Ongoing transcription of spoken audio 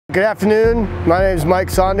Good afternoon, my name is Mike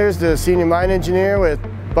Saunders, the Senior Mine Engineer with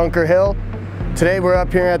Bunker Hill. Today we're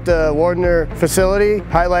up here at the Wardener facility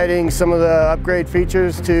highlighting some of the upgrade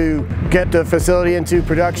features to get the facility into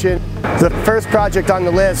production. The first project on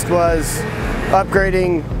the list was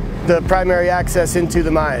upgrading the primary access into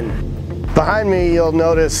the mine. Behind me you'll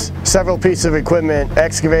notice several pieces of equipment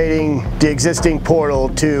excavating the existing portal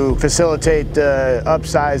to facilitate the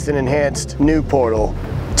upsized and enhanced new portal.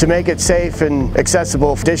 To make it safe and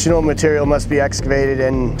accessible, additional material must be excavated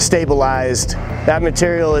and stabilized. That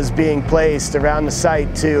material is being placed around the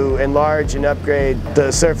site to enlarge and upgrade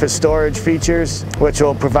the surface storage features, which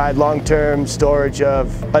will provide long-term storage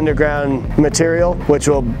of underground material, which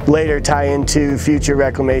will later tie into future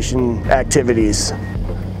reclamation activities.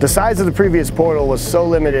 The size of the previous portal was so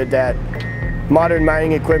limited that modern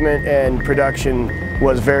mining equipment and production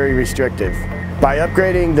was very restrictive. By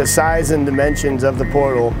upgrading the size and dimensions of the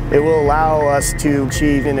portal, it will allow us to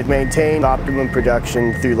achieve and maintain optimum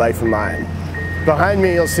production through life of mine. Behind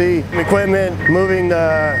me you'll see equipment moving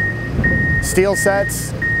the steel sets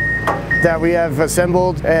that we have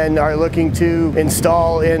assembled and are looking to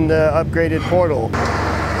install in the upgraded portal.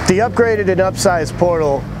 The upgraded and upsized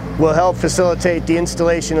portal will help facilitate the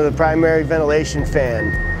installation of the primary ventilation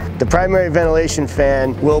fan. The primary ventilation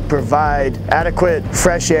fan will provide adequate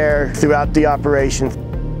fresh air throughout the operation.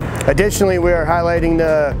 Additionally, we are highlighting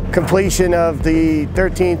the completion of the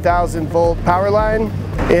 13,000 volt power line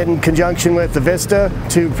in conjunction with Avista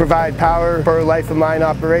to provide power for life of mine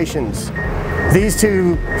operations. These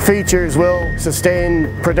two features will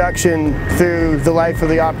sustain production through the life of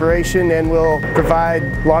the operation and will provide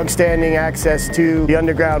long-standing access to the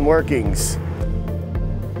underground workings.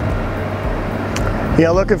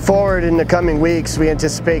 Looking forward in the coming weeks, we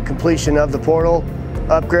anticipate completion of the portal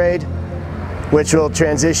upgrade, which will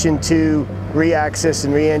transition to re-access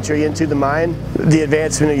and re-entry into the mine. The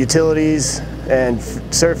advancement of utilities and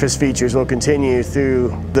surface features will continue through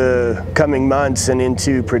the coming months and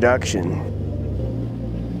into production.